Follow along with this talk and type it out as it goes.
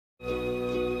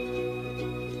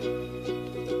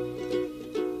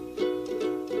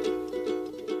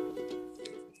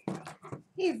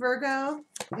Virgo,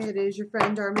 it is your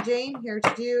friend Dharma Jane here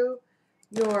to do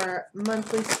your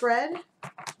monthly spread,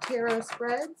 tarot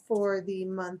spread for the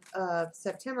month of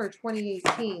September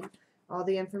 2018. All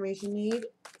the information you need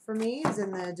for me is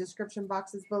in the description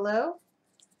boxes below.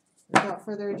 Without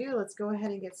further ado, let's go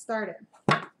ahead and get started.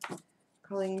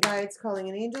 Calling in guides, calling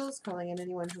in angels, calling in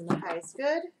anyone from the highest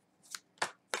good.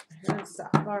 Here, stop.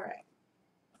 All right.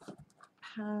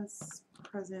 Past,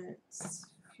 present,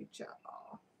 future.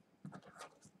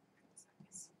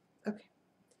 Okay.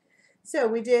 So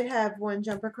we did have one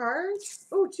jumper card.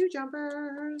 Oh, two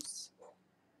jumpers.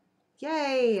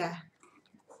 Yay.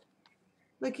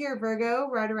 Look here, Virgo.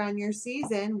 Right around your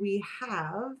season, we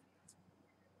have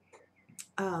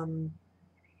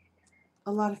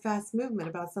a lot of fast movement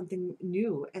about something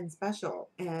new and special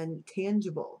and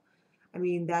tangible. I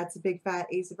mean, that's a big fat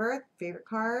Ace of Earth, favorite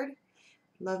card.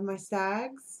 Love my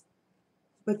stags.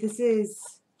 But this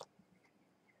is,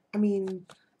 I mean,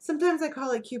 sometimes I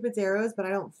call it Cupid's arrows, but I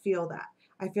don't feel that.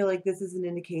 I feel like this is an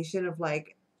indication of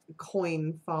like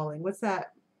coin falling. What's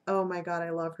that? Oh my God, I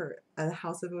love her. The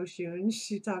House of Oshun.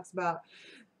 She talks about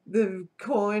the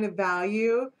coin of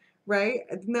value, right?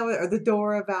 No, or the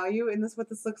door of value. Isn't this what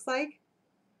this looks like?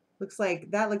 Looks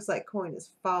like coin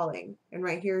is falling. And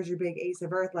right here is your big Ace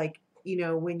of Earth. Like, you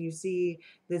know, when you see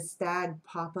this stag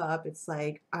pop up, it's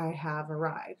like, I have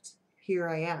arrived. Here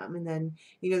I am. And then,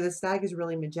 you know, the stag is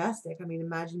really majestic. I mean,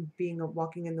 imagine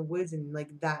walking in the woods and like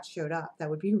that showed up.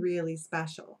 That would be really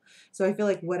special. So I feel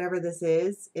like whatever this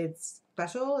is, it's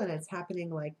special and it's happening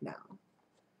like now.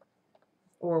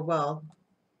 Or, well,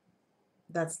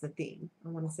 that's the theme. I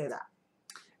want to say that.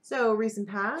 So recent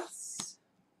past.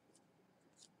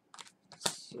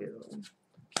 2,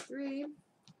 3.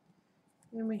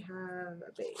 And we have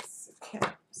a base. Okay.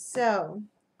 So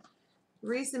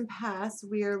recent past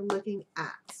we are looking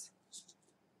at.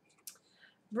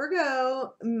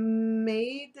 Virgo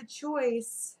made the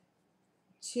choice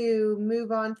to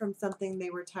move on from something they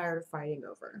were tired of fighting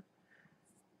over.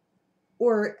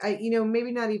 Or, you know,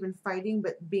 maybe not even fighting,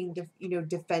 but being, you know,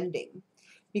 defending.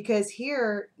 Because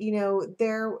here, you know,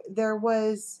 there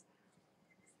was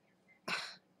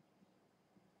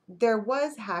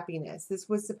happiness. This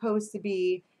was supposed to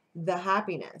be the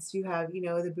happiness. You have, you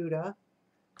know, the Buddha.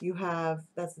 You have,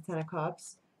 that's the Ten of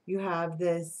Cups. You have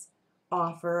this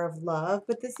offer of love.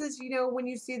 But this is, you know, when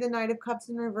you see the Knight of Cups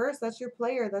in reverse, that's your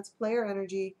player. That's player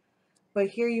energy. But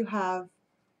here you have,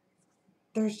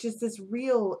 there's just this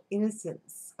real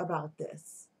innocence about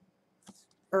this.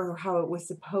 Or how it was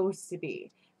supposed to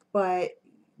be. But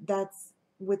that's,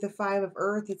 with the Five of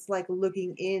Earth, it's like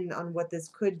looking in on what this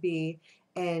could be.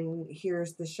 And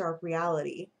here's the sharp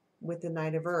reality with the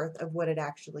Knight of Earth of what it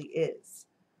actually is.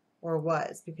 Or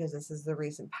was, because this is the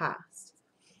recent past.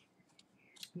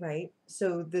 Right?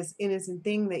 So this innocent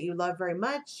thing that you love very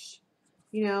much,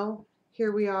 you know,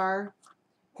 here we are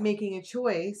making a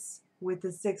choice with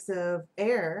the Six of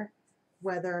Air,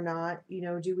 whether or not, you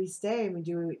know, do we stay? I mean,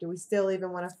 do we still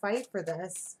even want to fight for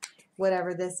this?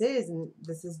 Whatever this is, and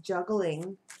this is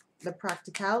juggling the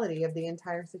practicality of the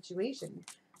entire situation.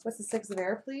 What's the Six of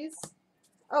Air, please?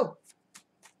 Oh,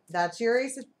 that's your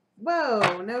Ace of...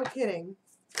 Whoa, no kidding.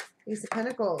 Ace of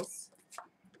Pentacles.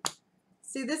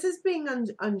 See, this is being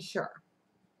unsure.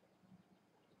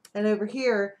 And over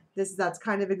here, that's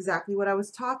kind of exactly what I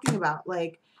was talking about.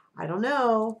 Like, I don't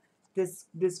know. This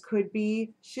could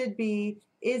be, should be,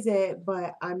 is it?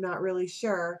 But I'm not really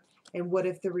sure. And what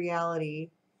if the reality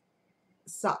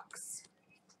sucks?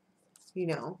 You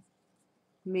know,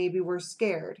 maybe we're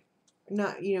scared,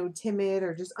 not, you know, timid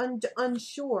or just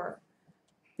unsure.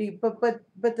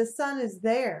 But the sun is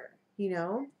there, you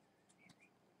know.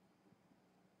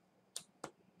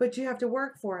 But you have to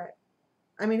work for it.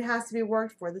 I mean, it has to be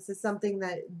worked for. This is something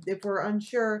that if we're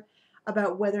unsure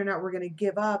about whether or not we're going to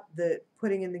give up the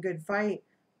putting in the good fight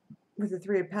with the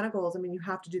Three of Pentacles, I mean, you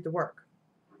have to do the work.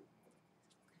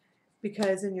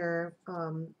 Because in your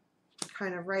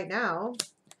kind of right now,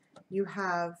 you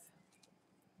have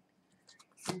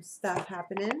some stuff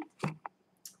happening.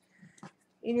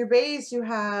 In your base, you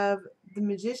have the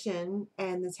Magician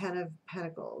and the Ten of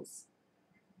Pentacles.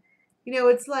 You know,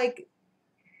 it's like,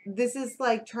 this is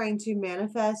like trying to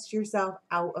manifest yourself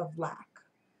out of lack.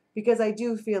 Because I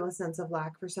do feel a sense of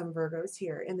lack for some Virgos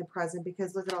here in the present,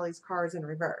 because look at all these cards in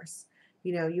reverse.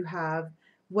 You know, you have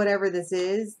whatever this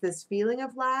is, this feeling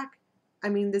of lack. I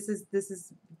mean, this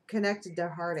is connected to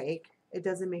heartache. It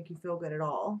doesn't make you feel good at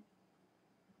all.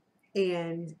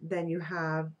 And then you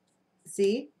have,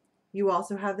 see, you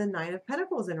also have the Nine of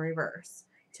Pentacles in reverse.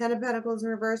 Ten of Pentacles in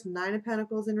reverse, Nine of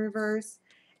Pentacles in reverse,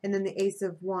 and then the Ace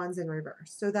of Wands in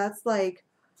reverse. So that's like,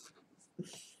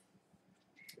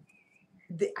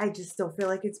 I just still feel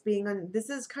like it's being on. This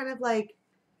is kind of like,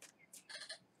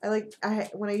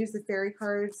 when I use the fairy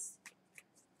cards,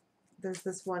 there's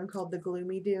this one called the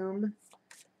Gloomy Doom,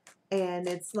 and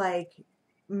it's like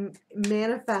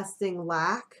manifesting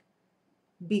lack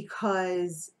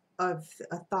because of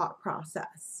a thought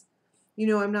process. You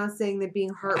know, I'm not saying that being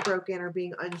heartbroken or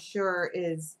being unsure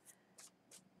is,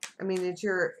 I mean, it's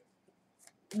your,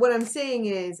 what I'm saying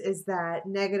is that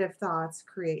negative thoughts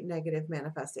create negative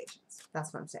manifestations.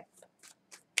 That's what I'm saying.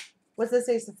 What's this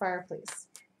Ace of Fire, please?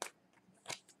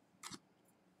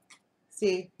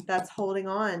 See, that's holding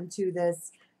on to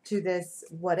this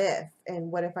what if,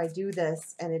 and what if I do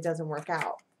this and it doesn't work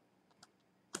out?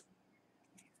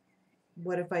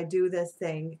 What if I do this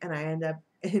thing and I end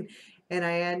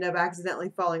up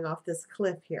accidentally falling off this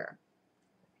cliff here?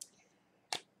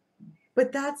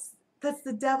 But that's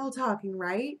the devil talking,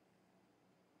 right?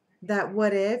 That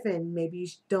what if, and maybe you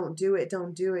don't do it,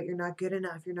 you're not good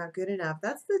enough, you're not good enough.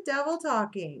 That's the devil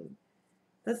talking.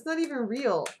 That's not even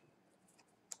real.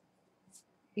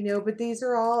 You know, but these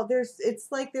are all, it's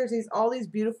like there's all these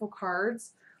beautiful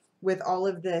cards with all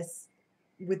of this,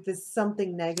 with this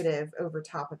something negative over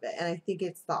top of it. And I think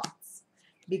it's thoughts,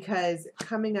 because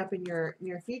coming up in your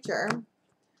near future,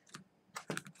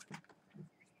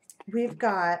 we've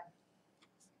got,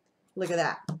 look at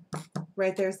that.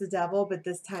 Right there's the devil, but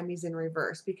this time he's in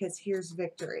reverse, because here's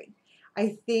victory.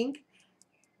 I think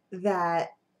that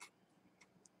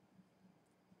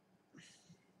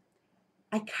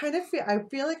I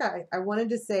feel like I wanted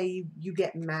to say you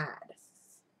get mad,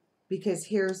 because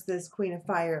here's this Queen of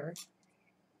Fire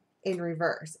in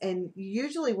reverse. And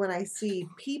usually when I see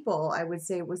people, I would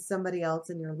say it was somebody else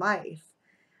in your life,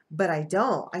 but I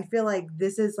don't. I feel like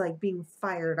this is like being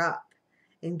fired up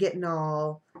and getting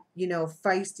all, you know,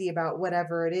 feisty about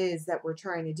whatever it is that we're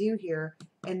trying to do here.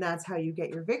 And that's how you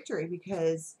get your victory,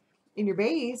 because in your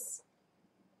base,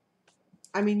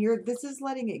 I mean, this is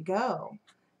letting it go.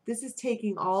 This is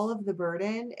taking all of the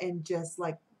burden and just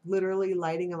like literally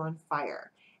lighting them on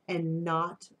fire and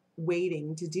not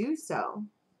waiting to do so,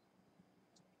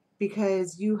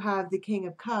 because you have the King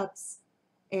of Cups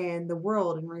and the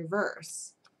World in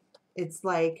reverse. It's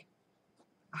like,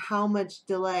 how much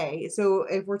delay? So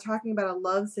if we're talking about a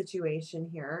love situation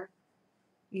here,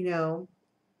 you know,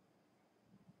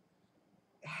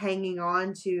 hanging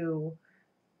on to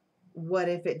what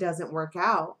if it doesn't work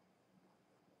out?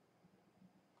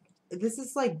 This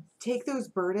is like, take those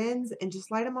burdens and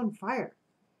just light them on fire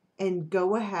and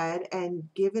go ahead and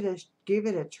give it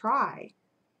a try,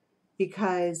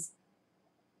 because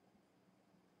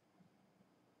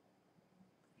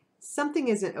something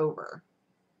isn't over.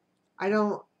 I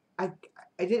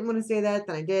didn't want to say that,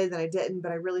 then I did, then I didn't,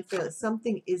 but I really feel that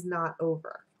something is not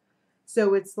over.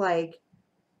 So it's like,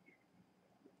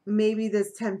 maybe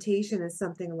this temptation is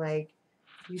something like,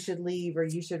 you should leave, or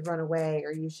you should run away,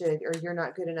 or you're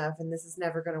not good enough and this is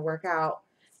never going to work out.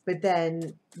 But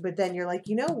then you're like,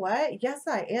 you know what? Yes,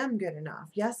 I am good enough.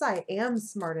 Yes, I am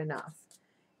smart enough,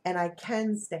 and I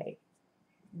can stay.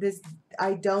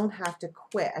 I don't have to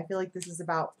quit. I feel like this is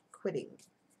about quitting.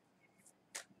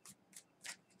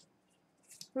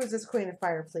 Who is this Queen of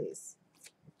Fire, please?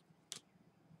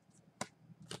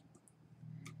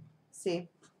 See?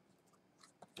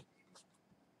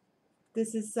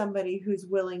 This is somebody who's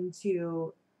willing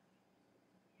to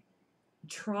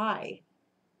try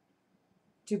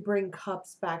to bring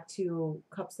cups back to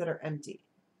cups that are empty,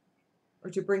 or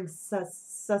to bring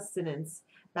sustenance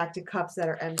back to cups that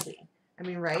are empty. I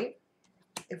mean, right?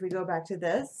 If we go back to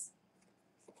this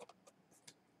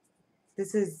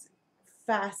is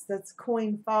fast. That's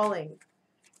coin falling.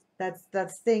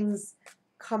 That's things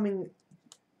coming,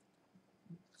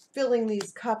 filling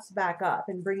these cups back up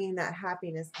and bringing that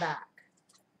happiness back.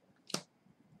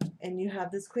 And you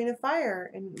have this Queen of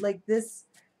Fire, and like this,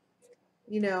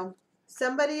 you know,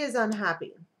 somebody is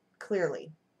unhappy,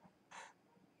 clearly.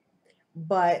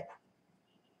 But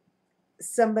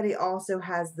somebody also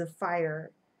has the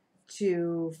fire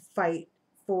to fight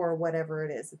for whatever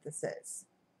it is that this is.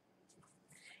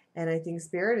 And I think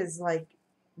Spirit is like,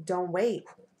 don't wait.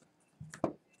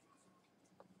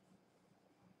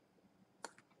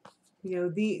 You know,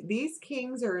 these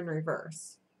kings are in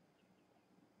reverse.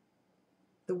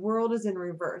 The World is in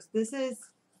reverse. This is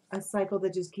a cycle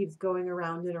that just keeps going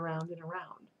around and around and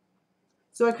around.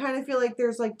 So I kind of feel like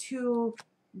there's like two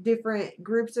different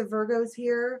groups of Virgos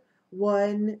here.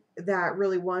 One that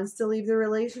really wants to leave the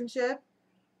relationship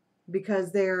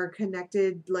because they're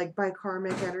connected like by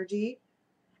karmic energy,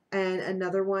 and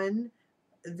another one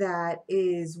that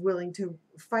is willing to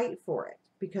fight for it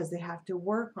because they have to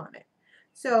work on it.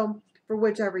 So for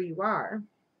whichever you are,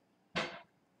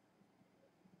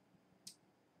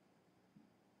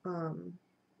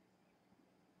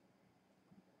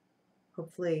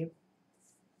 Hopefully,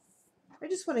 I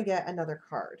just want to get another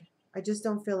card. I just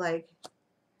don't feel like,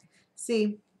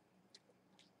 see,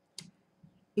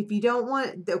 if you don't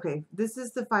want, okay, this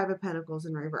is the Five of Pentacles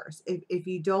in reverse. If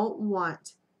you don't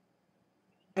want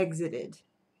exited,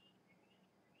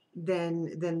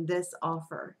 then this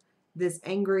offer, this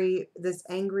angry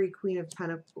Queen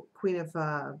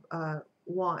of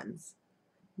Wands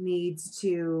needs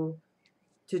to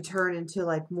turn into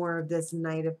like more of this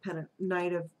Knight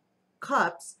of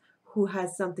Cups, who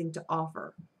has something to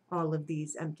offer all of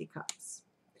these empty cups.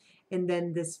 And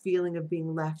then this feeling of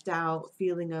being left out,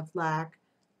 feeling of lack.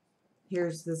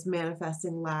 Here's this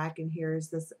manifesting lack, and here's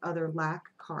this other lack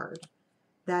card.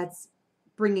 That's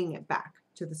bringing it back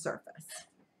to the surface.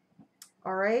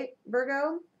 All right,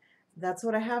 Virgo, that's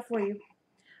what I have for you.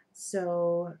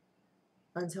 So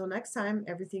until next time,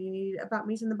 everything you need about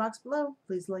me is in the box below.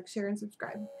 Please like, share, and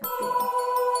subscribe. Have a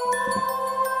good one.